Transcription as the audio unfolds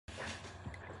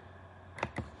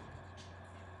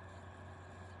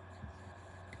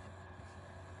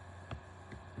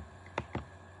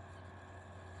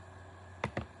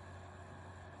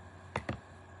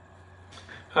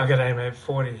Hi, g'day mate,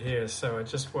 40 here. So I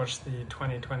just watched the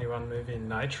 2021 movie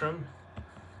Nitram,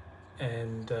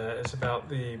 and it's about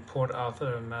the Port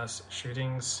Arthur mass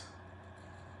shootings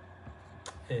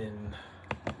in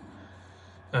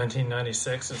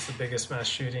 1996. It's the biggest mass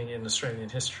shooting in Australian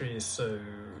history, so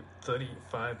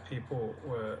 35 people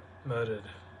were murdered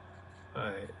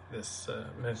by this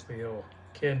mentally ill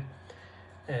kid.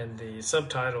 And the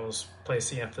subtitles place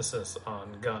the emphasis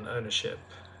on gun ownership,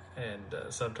 and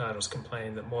subtitles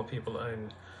complain that more people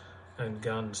own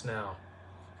guns now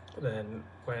than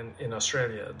when in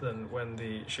Australia than when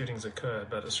the shootings occurred.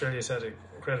 But Australia's had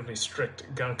incredibly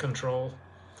strict gun control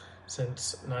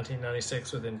since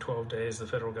 1996. Within 12 days, the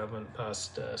federal government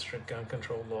passed strict gun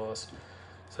control laws.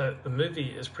 So the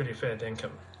movie is pretty fair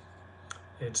dinkum.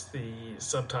 It's the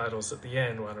subtitles at the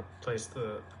end want to place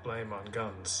the blame on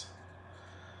guns.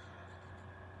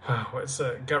 Wow, it's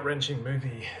a gut-wrenching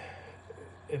movie.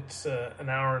 It's an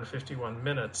hour and 51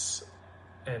 minutes,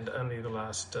 and only the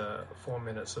last 4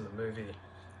 minutes of the movie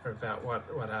are about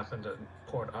what happened at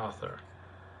Port Arthur.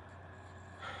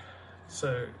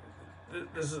 So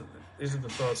these are the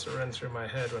thoughts that ran through my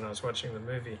head when I was watching the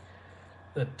movie,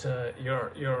 that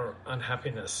your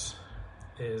unhappiness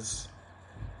is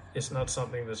not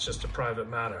something that's just a private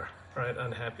matter, right?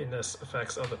 Unhappiness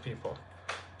affects other people.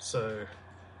 So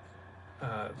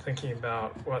thinking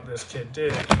about what this kid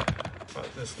did, what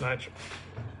this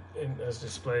as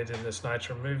displayed in this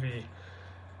Nitram movie,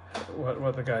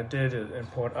 what the guy did in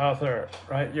Port Arthur,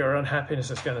 right? Your unhappiness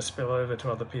is going to spill over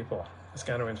to other people. It's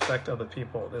going to infect other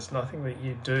people. There's nothing that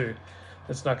you do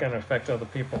that's not going to affect other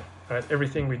people, right?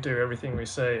 Everything we do, everything we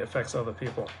say affects other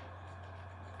people.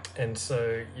 And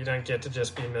so you don't get to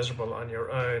just be miserable on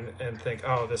your own and think,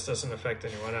 oh, this doesn't affect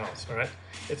anyone else, right?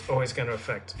 It's always going to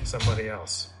affect somebody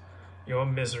else. Your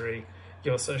misery,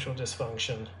 your social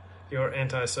dysfunction, your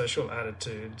antisocial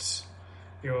attitudes,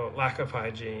 your lack of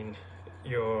hygiene,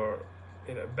 your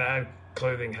bad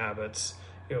clothing habits,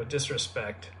 your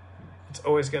disrespect, it's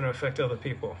always going to affect other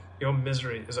people. Your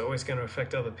misery is always going to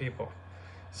affect other people.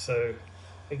 So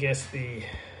I guess the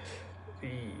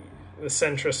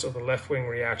centrist or the left-wing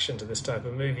reaction to this type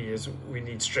of movie is we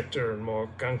need stricter and more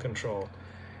gun control.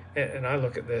 And I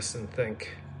look at this and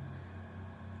think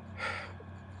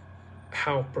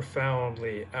how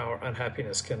profoundly our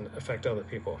unhappiness can affect other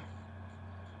people.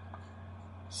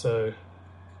 So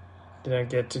you don't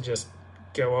get to just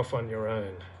go off on your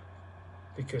own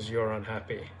because you're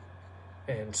unhappy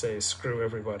and say screw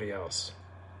everybody else,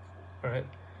 right?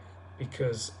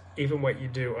 Because even what you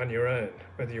do on your own,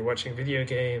 whether you're watching video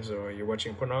games or you're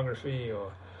watching pornography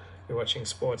or you're watching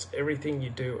sports, everything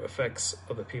you do affects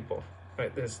other people,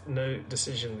 right? There's no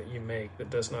decision that you make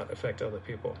that does not affect other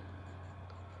people.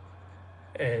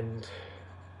 And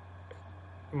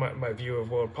my view of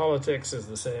world politics is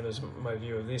the same as my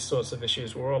view of these sorts of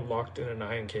issues. We're all locked in an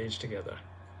iron cage together,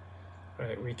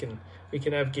 right? We can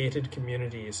have gated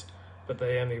communities, but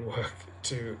they only work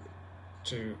to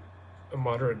a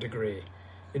moderate degree.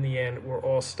 In the end, we're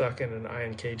all stuck in an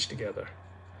iron cage together.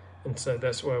 And so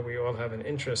that's why we all have an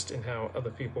interest in how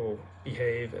other people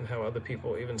behave and how other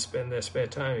people even spend their spare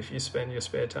time. If you spend your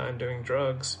spare time doing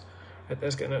drugs, right,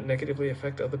 that's going to negatively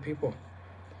affect other people.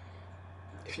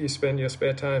 If you spend your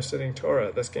spare time studying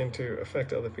Torah, that's going to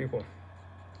affect other people.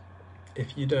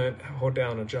 If you don't hold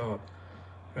down a job,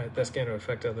 right, that's going to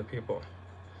affect other people.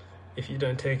 If you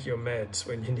don't take your meds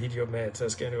when you need your meds,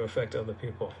 that's going to affect other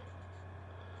people.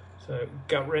 So,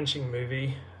 gut-wrenching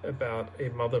movie about a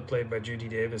mother played by Judy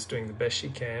Davis doing the best she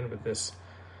can with this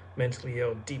mentally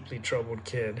ill, deeply troubled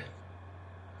kid,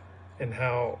 and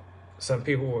how some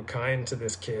people were kind to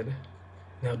this kid,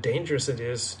 and how dangerous it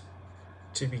is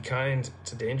to be kind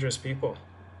to dangerous people.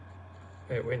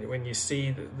 Right? When you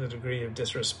see the degree of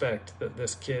disrespect that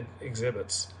this kid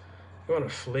exhibits, you want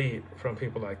to flee from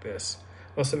people like this.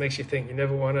 It also makes you think you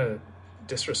never want to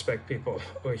disrespect people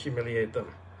or humiliate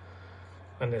them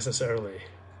unnecessarily,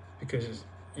 because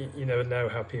you never know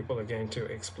how people are going to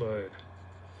explode.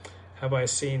 Have I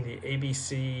seen the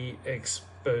ABC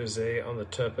expose on the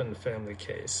Turpin family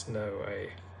case? No,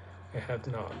 I have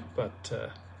not. But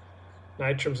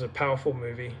Nitram's a powerful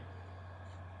movie,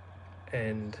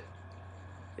 and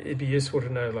it'd be useful to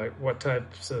know like what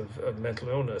types of mental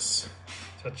illness,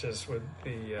 such as with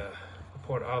the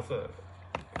Port Arthur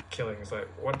killings, like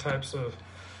what types of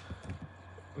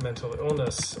mental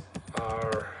illness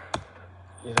are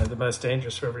the most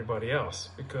dangerous for everybody else,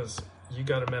 because you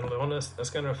got a mental illness that's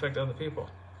going to affect other people.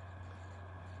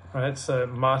 Right? So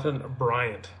Martin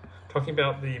Bryant, talking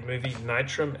about the movie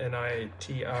Nitram,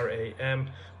 Nitram,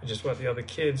 which is what the other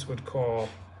kids would call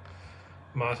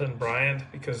Martin Bryant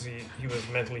because he was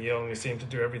mentally ill and he seemed to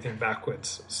do everything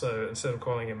backwards. So instead of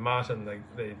calling him Martin,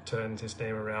 they turned his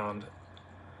name around.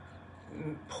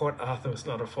 Port Arthur was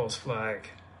not a false flag.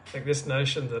 Like this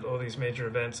notion that all these major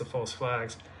events are false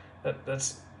flags,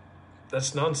 that's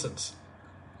nonsense.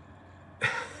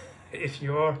 If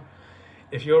you're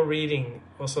reading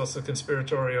all sorts of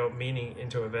conspiratorial meaning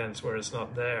into events where it's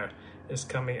not there, it's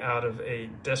coming out of a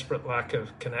desperate lack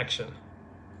of connection.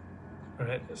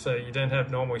 Right? So you don't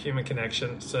have normal human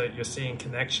connection, so you're seeing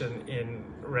connection in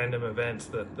random events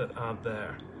that aren't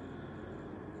there.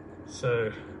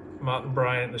 So Martin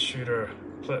Bryant, the shooter,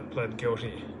 pled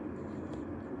guilty.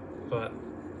 But,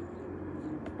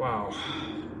 wow.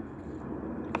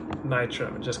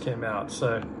 Nitro just came out.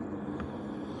 So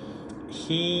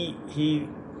he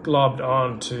globbed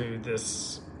on to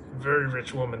this very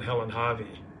rich woman, Helen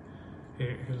Harvey,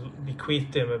 who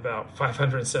bequeathed him about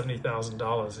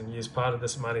 $570,000 and used part of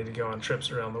this money to go on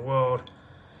trips around the world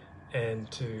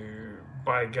and to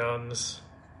buy guns.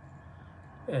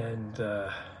 And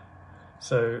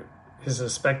so his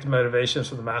suspected motivations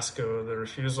for the massacre were the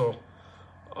refusal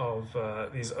of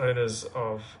these owners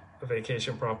of a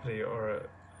vacation property or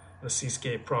the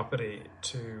seascape property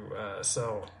to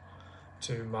sell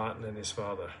to Martin and his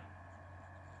father.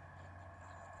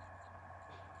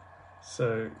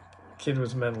 So kid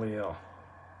was mentally ill.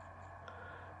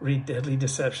 Read Deadly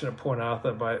Deception of Port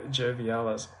Arthur by Joe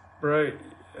Vialas. Bro,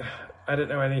 I don't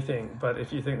know anything, but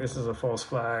if you think this is a false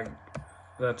flag,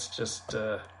 that's just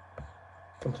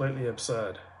completely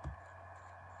absurd.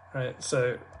 Right?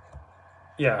 So,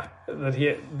 yeah,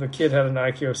 that the kid had an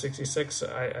IQ of 66,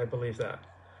 I believe that.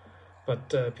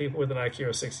 But people with an IQ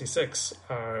of 66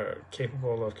 are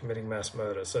capable of committing mass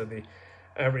murder. So the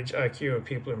average IQ of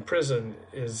people in prison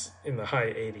is in the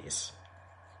high 80s.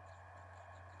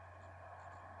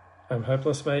 I'm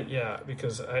hopeless, mate? Yeah,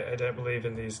 because I don't believe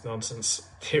in these nonsense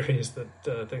theories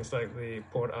that things like the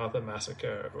Port Arthur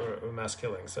massacre or mass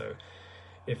killing. So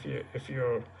if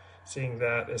you're seeing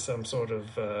that as some sort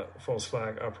of false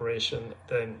flag operation,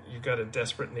 then you've got a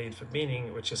desperate need for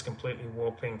meaning, which is completely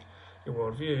warping your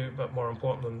worldview. But more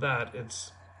important than that,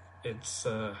 it's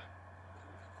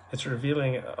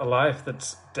revealing a life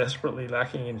that's desperately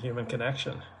lacking in human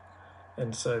connection.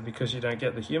 And so because you don't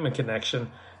get the human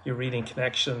connection, you're reading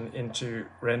connection into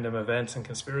random events and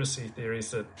conspiracy theories,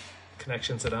 that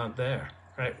connections that aren't there,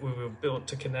 right? We were built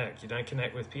to connect. You don't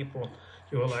connect with people,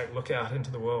 you'll look out into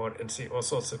the world and see all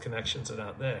sorts of connections that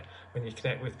aren't there. When you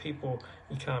connect with people,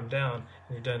 you calm down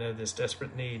and you don't have this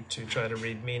desperate need to try to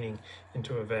read meaning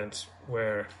into events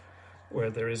where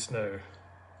there is no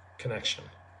connection,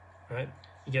 right?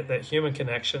 You get that human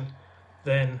connection,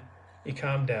 then you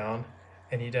calm down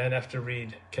and you don't have to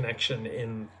read connection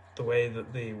in the way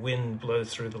that the wind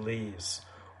blows through the leaves,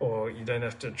 or you don't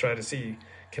have to try to see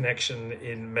connection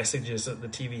in messages that the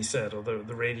TV set or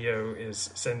the radio is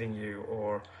sending you,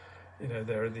 or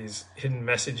there are these hidden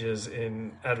messages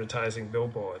in advertising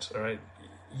billboards. All right,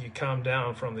 you calm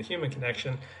down from the human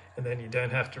connection, and then you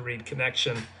don't have to read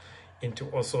connection into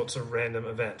all sorts of random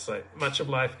events. Like, much of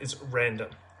life is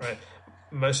random, right?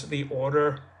 Most of the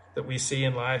order that we see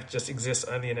in life just exists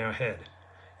only in our head.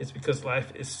 It's because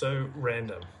life is so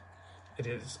random. It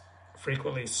is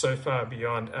frequently so far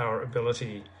beyond our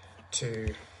ability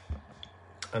to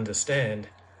understand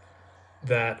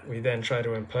that we then try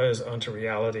to impose onto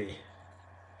reality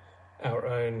our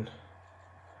own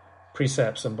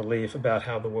precepts and belief about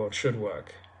how the world should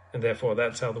work. And therefore,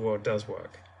 that's how the world does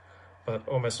work. But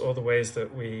almost all the ways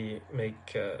that we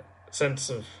make sense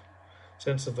of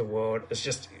the world, it's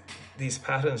just these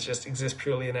patterns just exist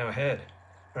purely in our head.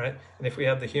 Right? And if we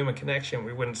had the human connection,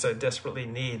 we wouldn't so desperately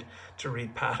need to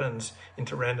read patterns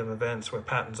into random events where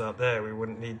patterns aren't there. We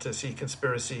wouldn't need to see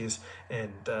conspiracies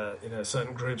and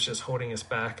certain groups just holding us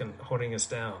back and holding us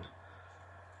down.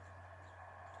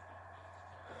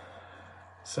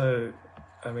 So,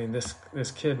 I mean, this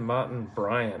kid Martin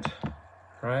Bryant,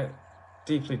 right?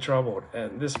 Deeply troubled,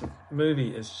 and this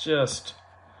movie is just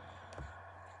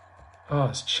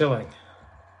it's chilling,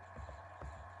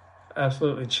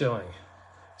 absolutely chilling.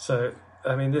 So,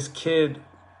 I mean, this kid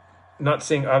not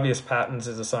seeing obvious patterns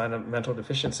is a sign of mental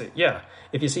deficiency. Yeah,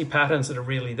 if you see patterns that are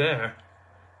really there,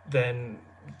 then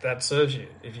that serves you.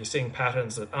 If you're seeing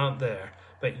patterns that aren't there,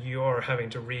 but you're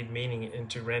having to read meaning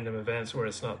into random events where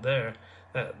it's not there,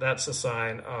 that's a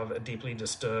sign of a deeply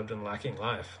disturbed and lacking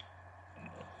life.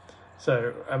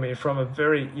 So, I mean, from a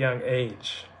very young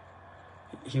age,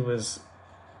 he was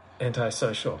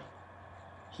antisocial.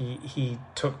 He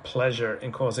took pleasure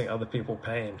in causing other people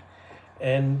pain.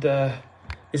 And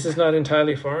this is not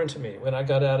entirely foreign to me. When I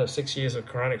got out of 6 years of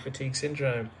chronic fatigue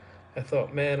syndrome, I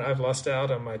thought, man, I've lost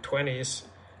out on my 20s,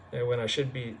 when I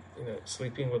should be,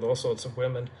 sleeping with all sorts of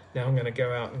women. Now I'm going to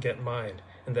go out and get mine.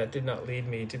 And that did not lead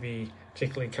me to be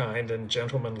particularly kind and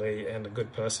gentlemanly and a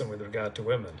good person with regard to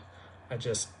women. I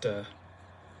just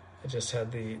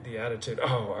had the attitude,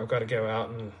 oh, I've got to go out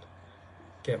and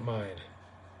get mine.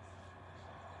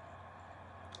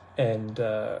 And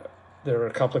there were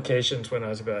a couple of occasions when I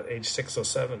was about age 6 or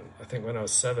 7, I think when I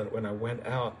was 7, when I went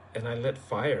out and I lit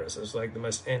fires. It was like the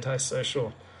most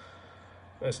antisocial,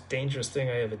 most dangerous thing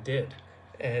I ever did.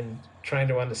 And trying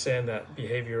to understand that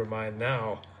behavior of mine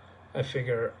now, I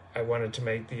figure I wanted to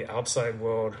make the outside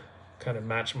world kind of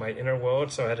match my inner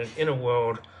world. So I had an inner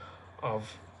world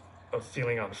of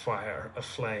feeling on fire,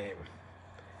 aflame.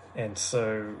 And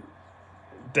so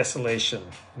desolation,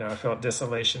 I felt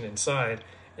desolation inside.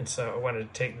 And so I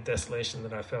wanted to take the desolation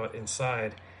that I felt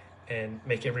inside and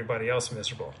make everybody else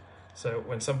miserable. So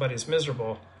when somebody's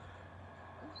miserable,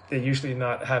 they're usually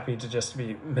not happy to just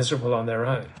be miserable on their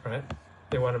own, right?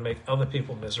 They want to make other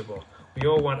people miserable. We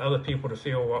all want other people to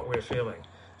feel what we're feeling.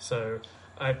 So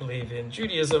I believe in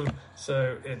Judaism,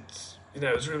 so it's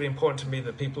really important to me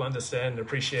that people understand,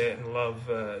 appreciate, and love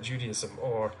Judaism,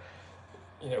 or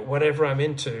whatever I'm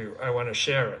into, I want to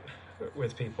share it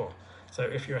with people. So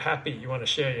if you're happy, you want to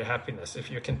share your happiness. If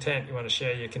you're content, you want to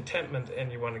share your contentment, and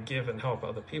you want to give and help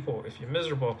other people. If you're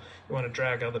miserable, you want to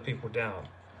drag other people down.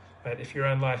 Right? If your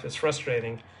own life is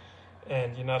frustrating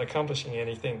and you're not accomplishing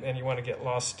anything, then you want to get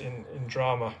lost in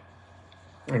drama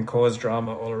and cause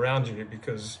drama all around you,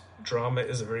 because drama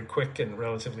is a very quick and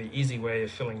relatively easy way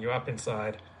of filling you up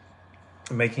inside,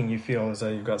 making you feel as though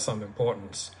you've got some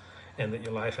importance and that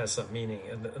your life has some meaning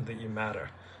and that you matter.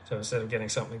 So instead of getting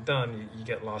something done, you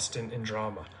get lost in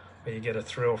drama, or you get a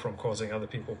thrill from causing other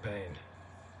people pain.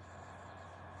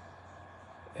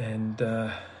 And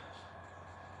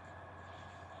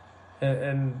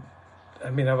I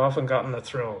mean, I've often gotten a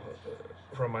thrill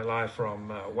from my life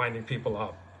from winding people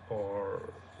up,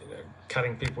 or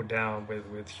cutting people down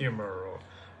with humor, or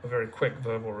very quick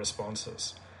verbal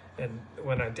responses. And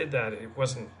when I did that, it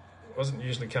wasn't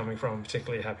usually coming from a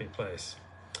particularly happy place.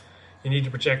 You need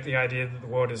to project the idea that the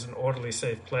world is an orderly,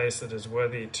 safe place that is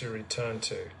worthy to return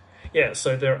to. Yeah,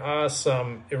 so there are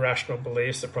some irrational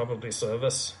beliefs that probably serve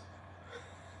us.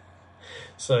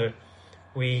 So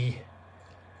we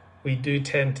do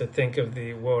tend to think of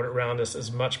the world around us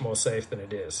as much more safe than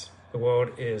it is. The world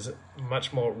is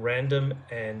much more random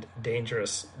and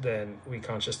dangerous than we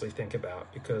consciously think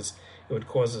about, because it would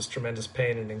cause us tremendous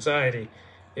pain and anxiety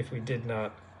if we did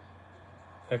not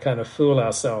kind of fool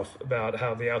ourselves about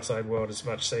how the outside world is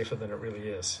much safer than it really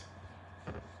is.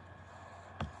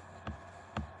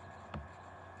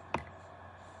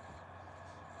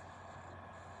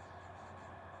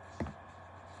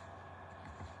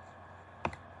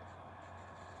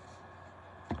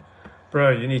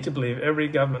 Bro, you need to believe every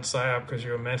government psyop because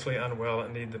you're mentally unwell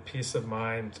and need the peace of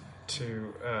mind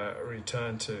to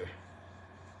return to.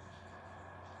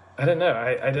 I don't know.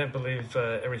 I don't believe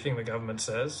everything the government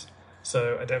says.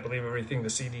 So I don't believe everything the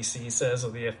CDC says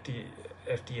or the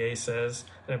FDA says.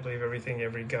 I don't believe everything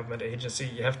every government agency.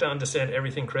 You have to understand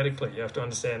everything critically. You have to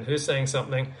understand who's saying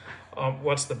something,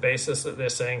 what's the basis that they're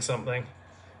saying something,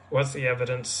 what's the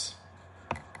evidence.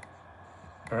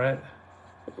 All right?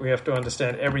 We have to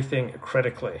understand everything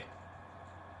critically.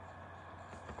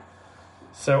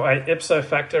 So I ipso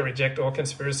facto reject all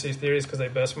conspiracy theories because they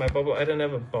burst my bubble. I don't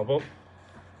have a bubble.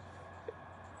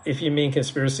 If you mean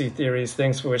conspiracy theories,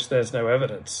 things for which there's no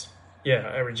evidence,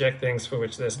 yeah, I reject things for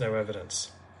which there's no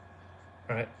evidence,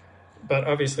 right? But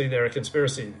obviously there are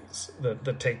conspiracies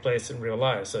that take place in real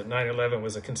life. So 9/11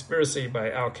 was a conspiracy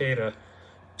by Al-Qaeda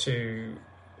to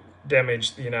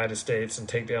damage the United States and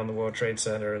take down the World Trade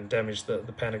Center and damage the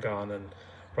Pentagon and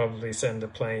probably send a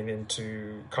plane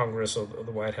into Congress or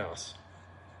the White House.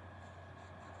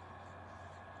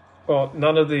 Well,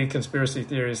 none of the conspiracy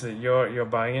theories that you're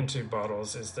buying into,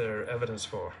 Bottles, is there evidence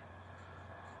for.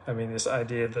 I mean, this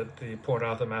idea that the Port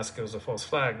Arthur massacre was a false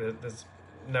flag, there's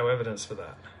no evidence for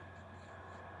that.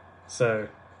 So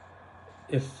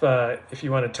if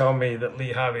you want to tell me that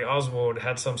Lee Harvey Oswald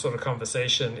had some sort of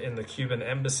conversation in the Cuban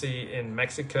embassy in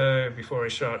Mexico before he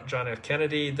shot John F.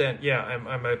 Kennedy, then yeah,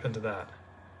 I'm open to that.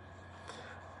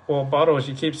 Well, Bottles,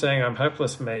 you keep saying I'm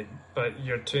hopeless, mate, but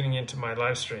you're tuning into my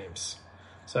live streams.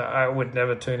 So I would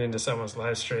never tune into someone's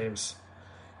live streams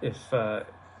if I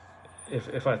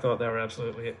thought they were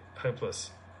absolutely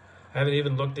hopeless. I haven't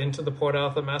even looked into the Port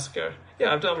Arthur massacre.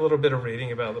 Yeah, I've done a little bit of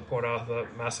reading about the Port Arthur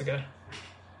massacre.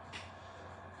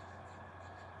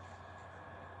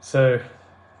 So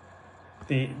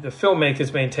the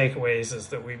filmmakers' main takeaways is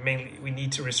that we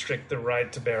need to restrict the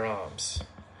right to bear arms.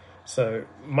 So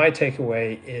my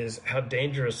takeaway is how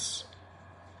dangerous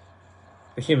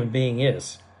the human being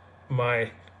is.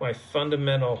 My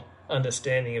fundamental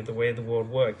understanding of the way the world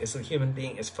works is that the human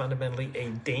being is fundamentally a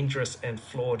dangerous and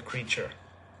flawed creature.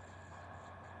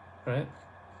 Right?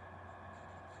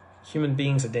 Human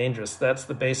beings are dangerous. That's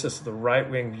the basis of the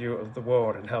right-wing view of the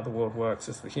world and how the world works,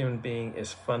 is the human being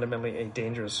is fundamentally a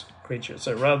dangerous creature.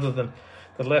 So rather than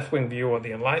the left-wing view or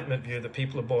the Enlightenment view that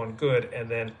people are born good and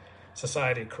then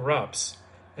society corrupts,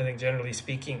 I think generally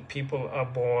speaking, people are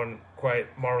born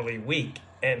quite morally weak,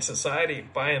 and society,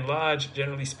 by and large,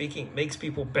 generally speaking, makes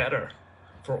people better.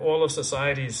 For all of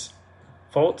society's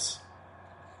faults,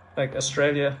 like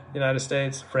Australia, United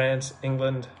States, France,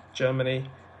 England, Germany,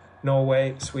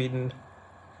 Norway, Sweden,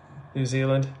 New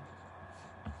Zealand,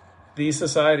 these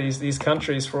societies, these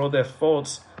countries, for all their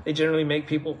faults, they generally make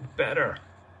people better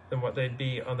than what they'd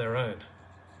be on their own.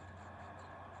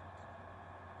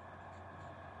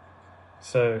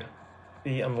 So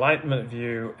the Enlightenment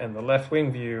view and the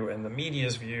left-wing view and the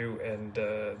media's view and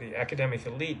the academic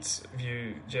elite's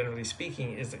view, generally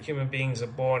speaking, is that human beings are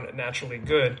born naturally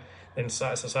good, then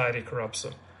society corrupts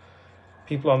them.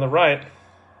 People on the right,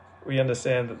 we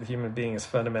understand that the human being is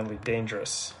fundamentally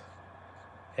dangerous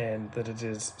and that it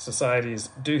is society's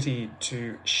duty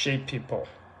to shape people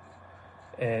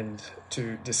and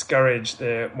to discourage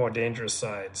their more dangerous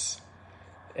sides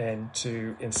and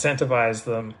to incentivize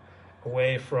them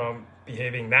away from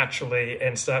behaving naturally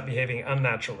and start behaving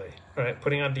unnaturally. Right?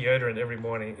 Putting on deodorant every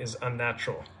morning is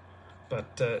unnatural,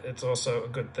 but it's also a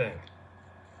good thing.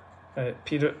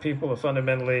 People are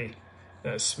fundamentally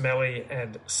smelly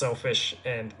and selfish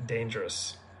and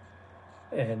dangerous.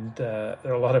 And there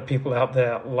are a lot of people out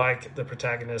there like the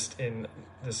protagonist in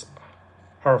this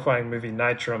horrifying movie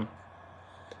Nitram.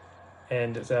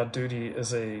 And it's our duty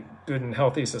as a good and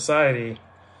healthy society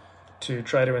to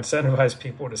try to incentivize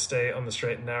people to stay on the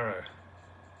straight and narrow.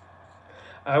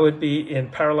 I would be in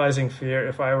paralyzing fear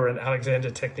if I were an Alexander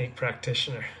Technique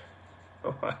practitioner.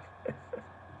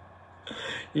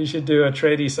 You should do a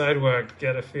tradie side work to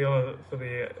get a feel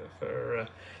for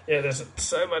there's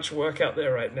so much work out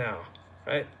there right now,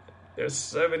 right? There's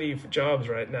so many jobs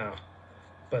right now,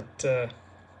 but not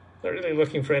really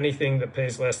looking for anything that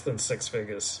pays less than 6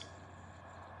 figures.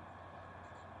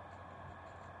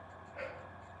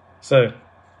 So,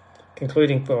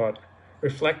 concluding thought,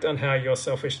 reflect on how your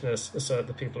selfishness assert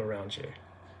the people around you.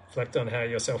 Reflect on how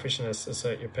your selfishness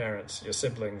assert your parents, your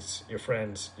siblings, your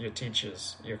friends, your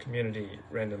teachers, your community,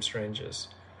 random strangers.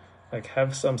 Like,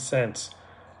 have some sense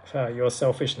of how your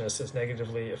selfishness has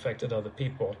negatively affected other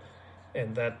people,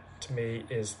 and that, to me,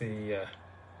 is the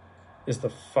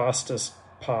fastest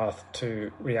path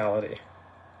to reality.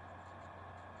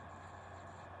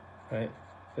 Right?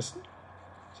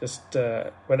 Just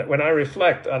when I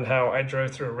reflect on how I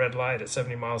drove through a red light at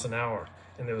 70 miles an hour,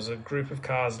 and there was a group of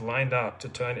cars lined up to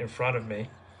turn in front of me,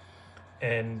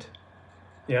 and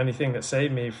the only thing that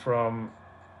saved me from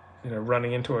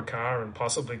running into a car and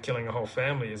possibly killing a whole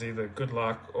family is either good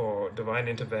luck or divine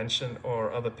intervention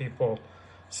or other people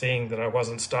seeing that I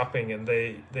wasn't stopping, and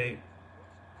they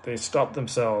stopped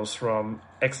themselves from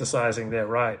exercising their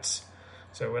rights.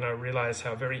 So when I realized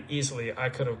how very easily I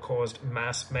could have caused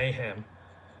mass mayhem,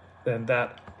 then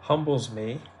that humbles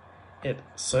me, it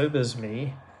sobers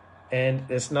me, and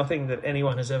there's nothing that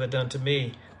anyone has ever done to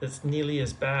me that's nearly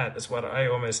as bad as what I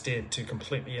almost did to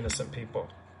completely innocent people.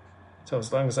 So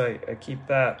as long as I keep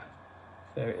that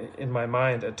in my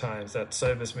mind at times, that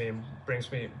sobers me and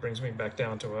brings me back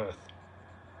down to earth.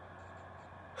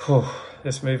 Whew,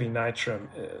 this movie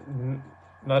Nitram,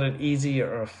 not an easy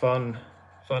or a fun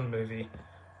movie,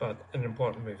 but an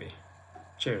important movie.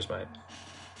 Cheers, mate.